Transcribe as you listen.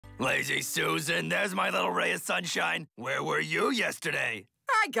Lazy Susan, there's my little ray of sunshine. Where were you yesterday?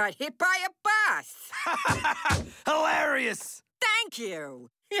 I got hit by a bus. Hilarious! Thank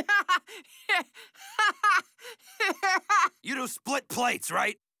you. You do split plates,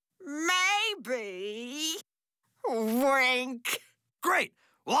 right? Maybe. Wink. Great.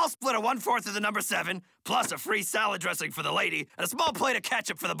 Well, I'll split a 1/4 of the number 7, plus a free salad dressing for the lady, and a small plate of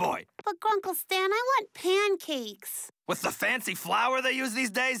ketchup for the boy. But, Grunkle Stan, I want pancakes. With the fancy flour they use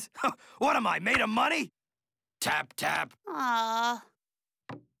these days? What am I, made of money? Tap, tap. Aw.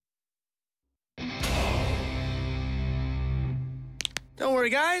 Don't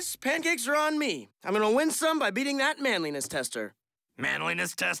worry, guys. Pancakes are on me. I'm gonna win some by beating that manliness tester.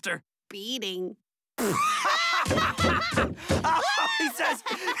 Manliness tester? Beating. Oh, he says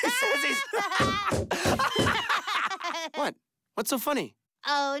he's... What? What's so funny?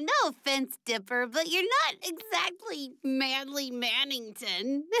 Oh, no offense, Dipper, but you're not exactly Manly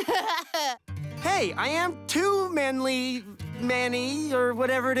Mannington. Hey, I am too manly, Manny, or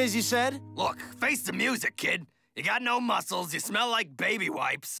whatever it is you said. Look, face the music, kid. You got no muscles, you smell like baby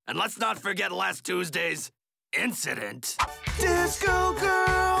wipes. And let's not forget last Tuesday's incident. Disco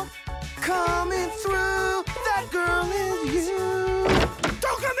girl, coming through, that girl is you.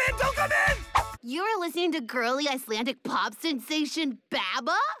 Don't come in, don't come in! You were listening to girly Icelandic pop sensation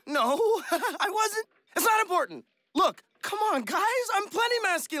Baba? No, I wasn't. It's not important. Look, come on, guys. I'm plenty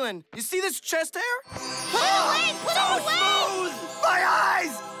masculine. You see this chest hair? Put it away! Put it away! Smooth! My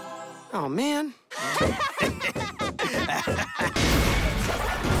eyes! Oh, man.